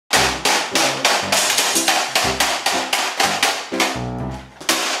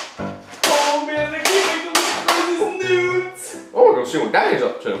see what Daddy's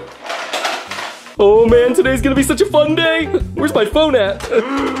up to. Oh man, today's gonna be such a fun day. Where's my phone at?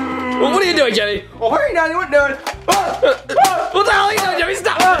 Well, what are you doing, Jeffy? Oh, hey, Daddy, what doing? What the hell are you doing, Jeffy?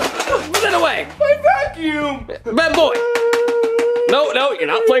 Stop! Put that away. My vacuum. Bad boy. No, you're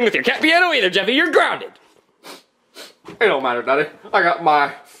not playing with your cat piano either, Jeffy. You're grounded. It don't matter, Daddy. I got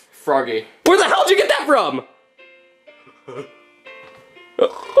my froggy. Where the hell did you get that from?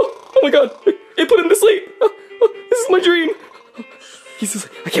 Oh my God! It put him to sleep. This is my dream. He's just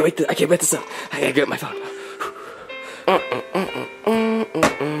like, I can't wait this up. I gotta get my phone.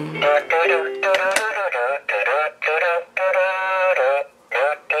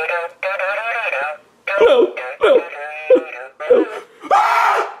 No.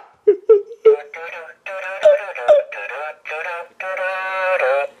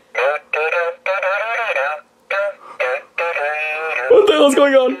 What the hell's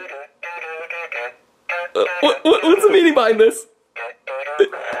going on? What's the meaning behind this?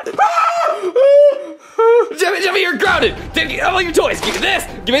 Jeffy, you're grounded! Jeffy, how about your toys? Give me this!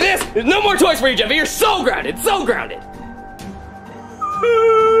 Give me this! There's no more toys for you, Jeffy! You're so grounded! So grounded!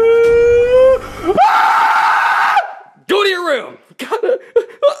 Go to your room!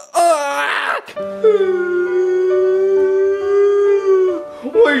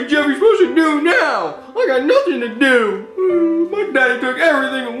 What is Jeffy supposed to do now? I got nothing to do. My daddy took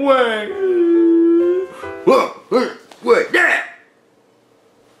everything away. What? That?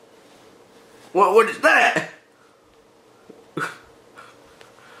 What is that?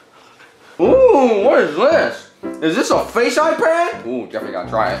 Ooh, what is this? Is this a face iPad? Ooh, definitely gotta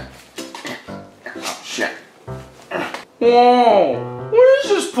try it. Oh, shit. Whoa, what is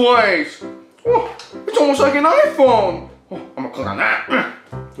this place? Oh, it's almost like an iPhone. Oh, I'm gonna click on that.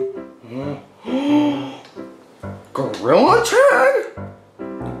 Gorilla tag?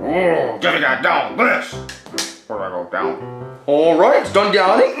 Oh, definitely gotta down this. Where do I go down? Alright, it's done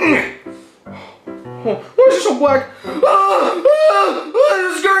downing. Oh, why is it so black? The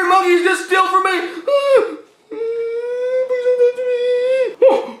scary monkey's just steal from me.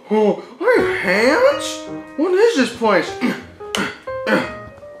 Oh, I have hands? What is this place?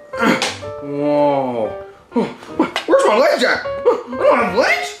 Whoa. Where's my legs at? I don't have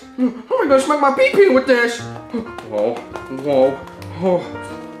legs? How am I gonna smack my pee-pee with this? Whoa. Oh,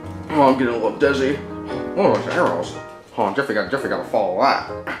 I'm getting a little dizzy. Oh, those arrows. Oh, Jeffy gotta follow that.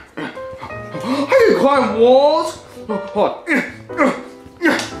 I can climb walls. Hold on.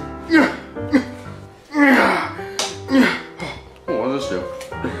 What does this do?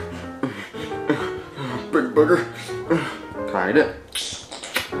 Big booger. Can I eat it?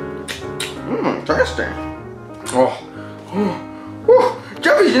 Interesting. Oh.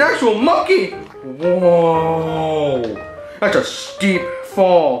 Jeffy's an actual monkey. Whoa. That's a steep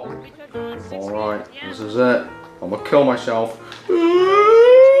fall. Alright, this is it. I'm gonna kill myself.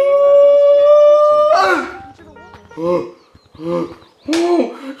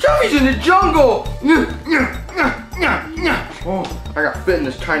 Jeffy's in the jungle! Oh, I got fit in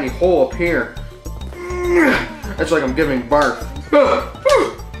this tiny hole up here. It's like I'm giving birth.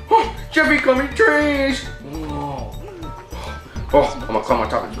 Jeffy, come eat trees! Oh, I'm gonna climb on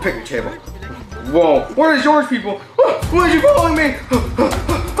top of this picnic table. Whoa, what is yours, people? Why is you following me?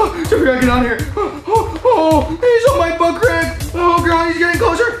 Jeffy, gotta get out of here. Oh, he's on my butt crack. Oh, God, he's getting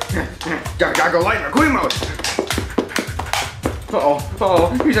closer. Gotta go light in the queen mode. Uh-oh,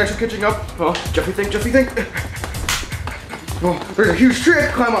 he's actually catching up. Oh, Jeffy think. Oh, there's a huge tree to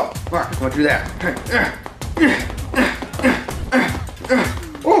climb up. All right, I'm gonna do that.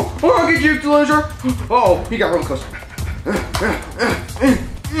 Oh, I'll get you, loser. Uh-oh, he got real close.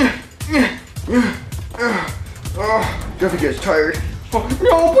 Oh, Jeffy gets tired. Oh,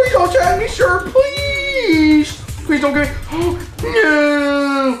 no, please don't tag me, sir, please. Please don't get me. Oh,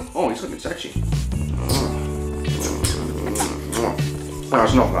 no. Oh, he's looking sexy. Oh,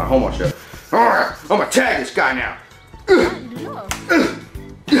 there's enough of that homo shit. Alright, I'm gonna tag this guy now.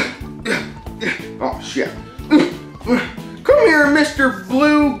 Oh, shit. Come here, Mr.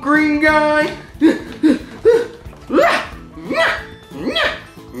 Blue Green Guy.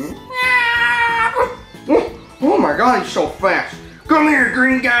 Oh my God, he's so fast. Come here,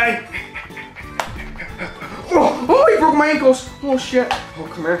 green guy. Oh, he broke my ankles. Oh, shit. Oh,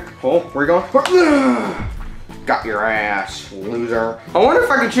 come here. Oh, where you going? Got your ass, loser. I wonder if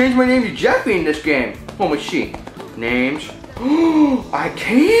I can change my name to Jeffy in this game. Oh, let's see. Names. Oh, I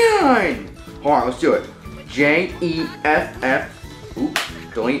can. All right, let's do it. Jeff. Oops,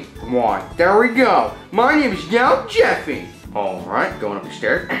 delete 1. There we go. My name is now Jeffy. All right, going up the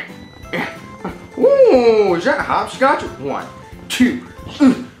stairs. Ooh, is that hopscotch? 1, 2.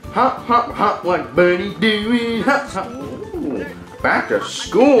 Hop, hop, hop, like bunny doing hop, hop. Ooh. Back to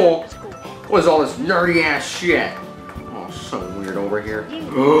school? What is all this nerdy ass shit? Oh, so weird over here.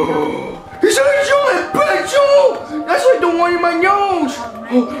 He's a giant pencil! That's like the one in my nose!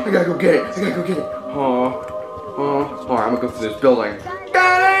 Oh, I gotta go get it. Alright, I'm gonna go through this building.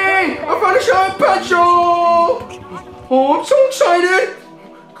 Daddy! I found a giant pencil! Oh, I'm so excited!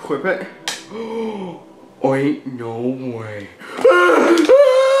 Equip it. Oh, ain't no way. A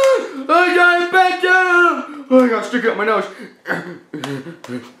giant pencil! Oh, I gotta stick it up my nose.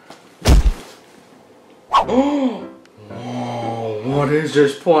 Oh, what is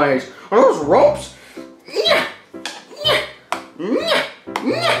this place? Are those ropes?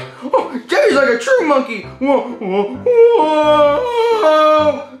 Oh, Jeffy's like a true monkey. Whoa, whoa, whoa.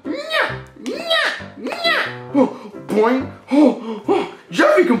 Oh, boing. Oh,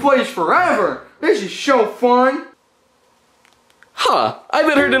 Jeffy can play this forever. This is so fun. Huh, I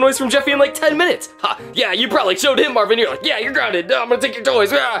haven't heard a noise from Jeffy in like 10 minutes. Huh, yeah, you probably showed him, Marvin. You're like, yeah, you're grounded. I'm gonna take your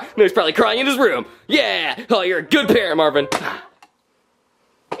toys. Ah. No, he's probably crying in his room. Yeah, oh, you're a good parent, Marvin.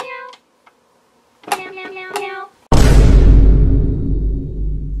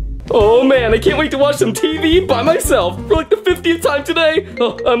 Oh man, I can't wait to watch some TV by myself for like the 50th time today.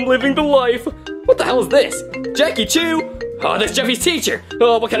 Oh, I'm living the life. What the hell is this? Jackie Chu? Oh, that's Jeffy's teacher.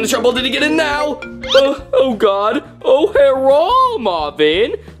 Oh, what kind of trouble did he get in now? Oh God. Oh, hello,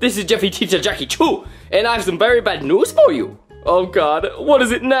 Marvin. This is Jeffy teacher Jackie Chu, and I have some very bad news for you. Oh God, what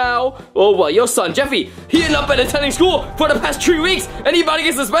is it now? Oh well, your son Jeffy, he ain't not been attending school for the past 3 weeks, and he about to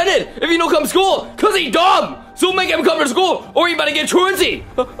get suspended if he don't come to school, cause he dumb. So make him come to school, or he better get truancy.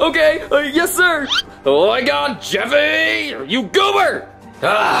 Okay, yes sir. Oh my God, Jeffy, you goober!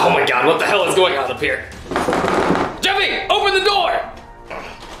 Ah, oh my God, what the hell is going on up here? Jeffy, open the door!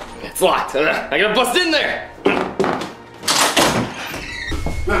 It's locked. I gotta bust in there.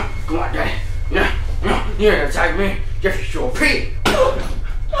 Come on, Daddy. You're gonna attack me. Jeffy's so pee.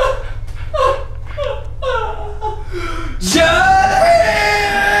 Jeffy!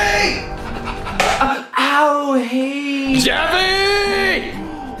 Ow, hey. Jeffy!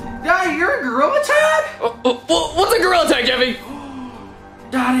 Daddy, you're a gorilla tag? What's a gorilla tag, Jeffy?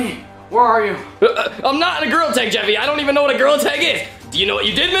 Daddy, where are you? I'm not in a gorilla tag, Jeffy. I don't even know what a gorilla tag is. Do you know what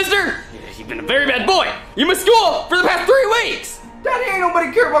you did, mister? You've been a very bad boy. You missed school for the past 3 weeks. Daddy, ain't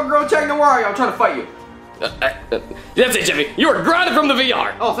nobody care about gorilla tag. No, where are you? I'm trying to fight you. That's it, Jeffy. You are grounded from the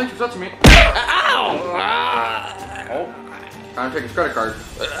VR. Oh, thanks for touching me. Ow! Oh, time to take his credit card.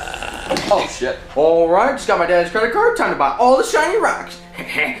 Oh, shit. All right, just got my dad's credit card. Time to buy all the shiny rocks.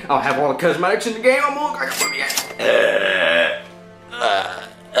 I'll have all the cosmetics in the game. I'm all like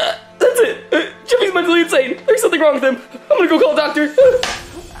That's it. Jeffy's mentally insane. There's something wrong with him. I'm gonna go call a doctor.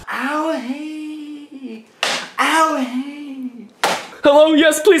 Ow, hey. Ow, hey. Hello?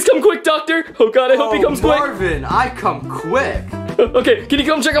 Yes, please come quick, doctor. Oh God, I hope he comes quick. Marvin, I come quick. Okay, can you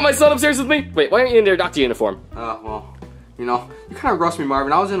come check on my son upstairs with me? Wait, why aren't you in your doctor uniform? Well, you know, you kind of rushed me,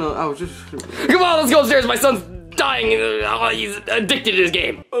 Marvin. I was just... Come on, let's go upstairs. My son's dying. He's addicted to his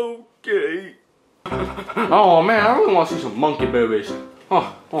game. Okay. Oh, man, I really want to see some monkey babies.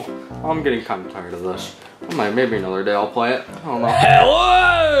 Oh, I'm getting kind of tired of this. Maybe another day I'll play it. I don't know.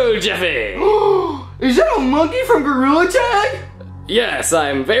 Hello, Jeffy. Is that a monkey from Gorilla Tag? Yes,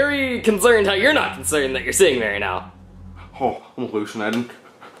 I'm very concerned how you're not concerned that you're seeing me right now. Oh, I'm hallucinating.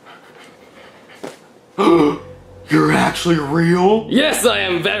 You're actually real? Yes, I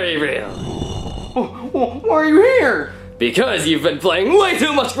am very real. Oh, why are you here? Because you've been playing way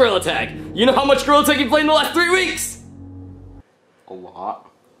too much Gorilla Tag. You know how much Gorilla Tag you've played in the last 3 weeks? A lot.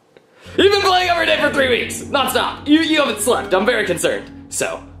 You've been playing every day for 3 weeks, non-stop. You haven't slept. I'm very concerned.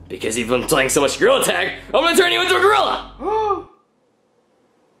 So, because you've been playing so much Gorilla Tag, I'm gonna turn you into a gorilla.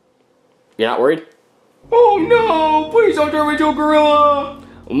 You're not worried? Oh no! Please don't turn me into a gorilla!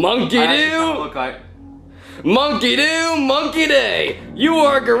 Monkey do! Monkey do, monkey day! You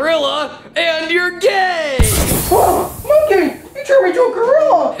are a gorilla and you're gay! Monkey! You turned me into a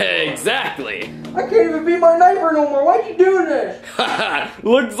gorilla! Exactly! I can't even be my neighbor no more. Why'd you do this? Haha,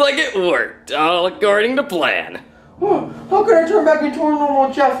 looks like it worked, all according to plan. How can I turn back into a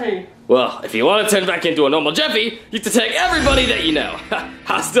normal Jeffy? Well, if you want to turn back into a normal Jeffy, you have to tag everybody that you know.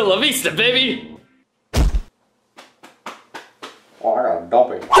 Hasta la vista, baby! Oh, I got a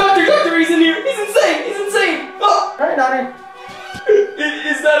dumpy. Doctor, he's in here! He's insane! He's insane! Oh. Hey, Daddy.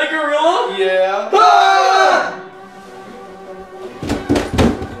 Is that a gorilla? Yeah. Ah!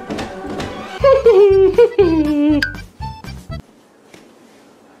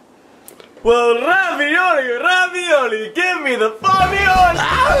 Well, ravioli, give me the favioli!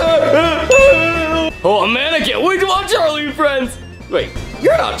 Oh man, I can't wait to watch Charlie and Friends! Wait,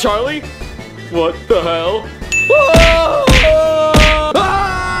 you're not Charlie! What the hell? Oh!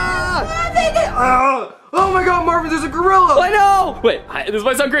 Oh my god, Marvin, there's a gorilla! I know! Wait, this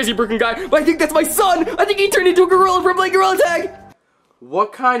might sound crazy, Brooklyn guy, but I think that's my son! I think he turned into a gorilla from playing gorilla tag!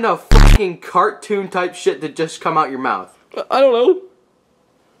 What kind of fucking cartoon type shit did just come out your mouth? I don't know.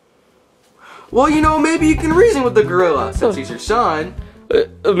 Well, you know, maybe you can reason with the gorilla, since he's your son.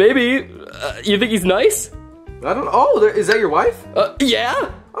 Maybe. You think he's nice? I don't know. Oh, is that your wife?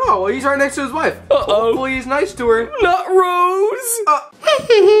 Yeah? Oh, well, he's right next to his wife. Uh-oh. Hopefully he's nice to her. Not Rose!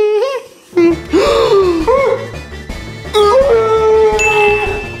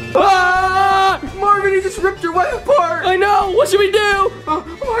 Marvin, he just ripped your wife apart! I know! What should we do? I'm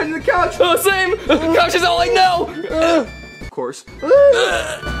hiding the couch. Oh, same! Couch is all I know! Of course.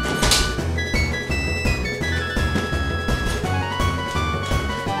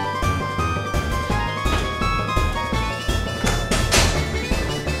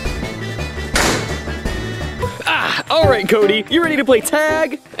 Alright, Cody, you ready to play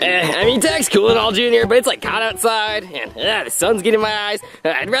tag? I mean, tag's cool and all, Junior, but it's like hot outside, and the sun's getting in my eyes.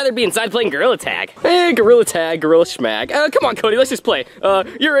 I'd rather be inside playing gorilla tag. Gorilla tag, gorilla schmag. Come on, Cody, let's just play. What?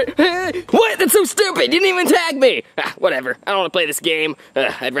 That's so stupid! You didn't even tag me! Whatever, I don't want to play this game.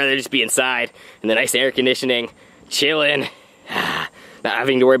 I'd rather just be inside, in the nice air conditioning, chilling. Not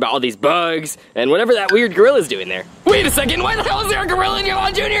having to worry about all these bugs, and whatever that weird gorilla's doing there. Wait a second, why the hell is there a gorilla in your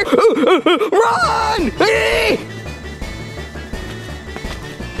lawn, Junior? Run! Hey!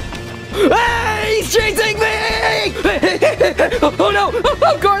 Hey, he's chasing me! Oh no,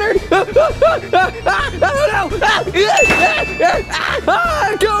 I'm cornered! Oh no!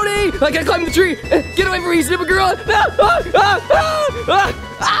 Cody! I gotta climb the tree! Get away from me, you stupid gorilla!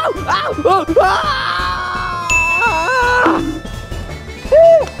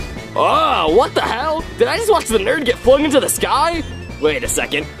 Oh, what the hell? Did I just watch the nerd get flung into the sky? Wait a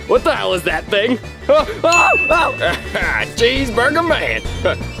second, what the hell is that thing? Cheeseburger man!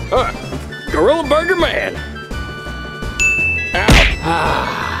 Gorilla Burger Man!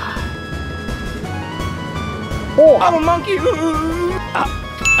 Ow! I'm a monkey!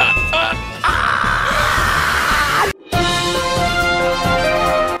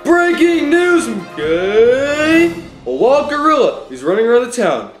 Breaking news, okay? A wild gorilla is running around the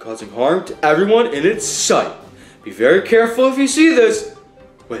town, causing harm to everyone in its sight. Be very careful if you see this.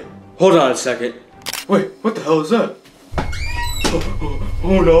 Wait, hold on a second. Wait, what the hell is that?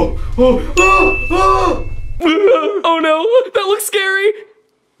 Oh no. Oh no, that looks scary.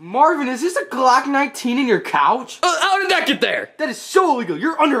 Marvin, is this a Glock 19 in your couch? How did that get there? That is so illegal.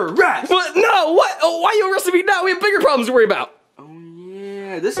 You're under arrest. What? No, what? Oh, why are you arresting me now? We have bigger problems to worry about. Oh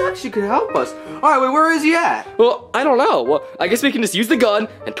yeah, this actually could help us. All right, wait, where is he at? Well, I don't know. Well, I guess we can just use the gun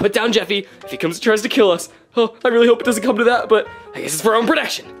and put down Jeffy if he comes and tries to kill us. Oh, I really hope it doesn't come to that, but I guess it's for our own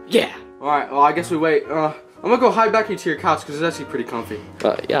protection. Yeah. All right, well, I guess we wait. I'm gonna go hide back into your couch because it's actually pretty comfy.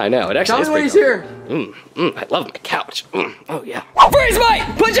 Yeah, I know. It actually is Tell me pretty when he's here. I love my couch. Oh, yeah. Freeze, mate!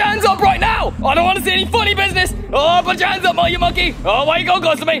 Put your hands up right now! I don't want to see any funny business! Oh, put your hands up, you monkey! Oh, why you going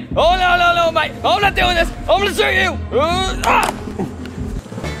close to me? Oh, no, mate! I'm not doing this! I'm gonna shoot you!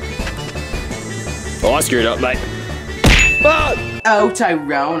 Oh, I screwed up, mate. Oh,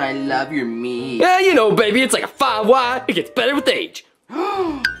 Tyrone, I love your meat. Yeah, you know, baby, it's like a fine wine. It gets better with age.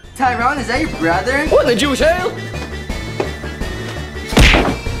 Tyrone, is that your brother? What in the Jewish hell?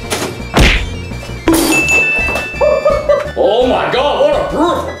 Oh my god, what a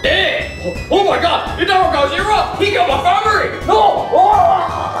brutal day! Oh my god, your dog goes, you're up! He got my family! No!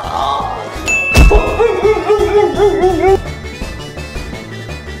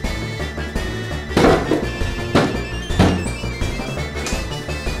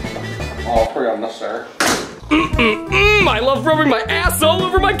 Oh, pretty unnecessary. I love rubbing my ass all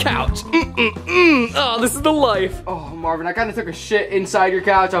over my couch. Oh, this is the life. Oh, Marvin, I kind of took a shit inside your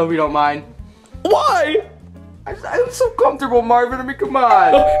couch. I hope you don't mind. Why? I'm so comfortable, Marvin. I mean, come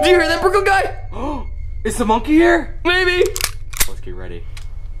on. Do you hear that, Brooklyn guy? Is the monkey here? Maybe. Let's get ready.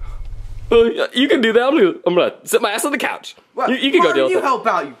 You can do that. I'm gonna sit my ass on the couch. What? You can Marvin, go deal with you it. help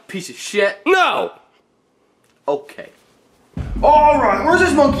out, you piece of shit. No. Okay. All right, where's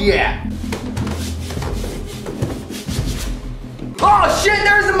this monkey at? Oh shit,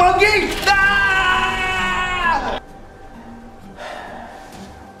 there's the monkey! Ah!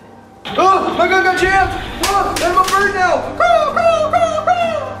 Oh, my gun got jammed! Oh, there's my bird now!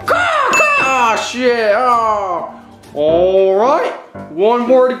 Ah, shit! Oh. All right, one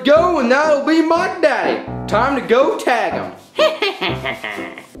more to go, and that'll be my daddy. Time to go tag him.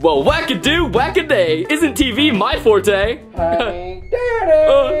 Well, wackadoo, wackaday. Isn't TV my forte? Hey,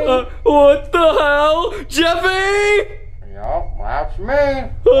 daddy! What the hell? Jeffy? Yup, that's me.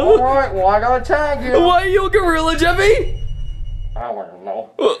 Alright, well I gotta tag you. Why are you a gorilla, Jeffy? don't know.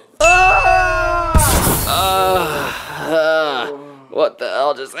 What the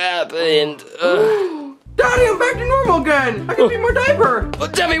hell just happened? Daddy, I'm back to normal again. I can be my diaper.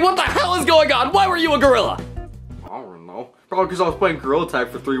 Jeffy, what the hell is going on? Why were you a gorilla? I don't know. Probably because I was playing Gorilla Tag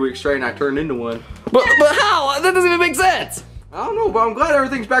for 3 weeks straight and I turned into one. But how? That doesn't even make sense. I don't know, but I'm glad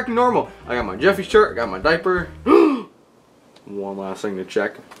everything's back to normal. I got my Jeffy shirt, I got my diaper. One last thing to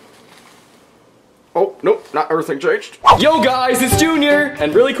check. Oh, nope, not everything changed. Yo guys, it's Junior!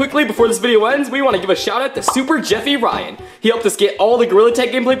 And really quickly, before this video ends, we want to give a shout out to Super Jeffy Ryan. He helped us get all the Gorilla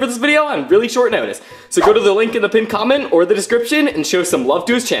Tag gameplay for this video on really short notice. So go to the link in the pinned comment or the description and show some love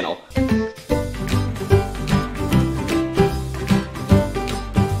to his channel.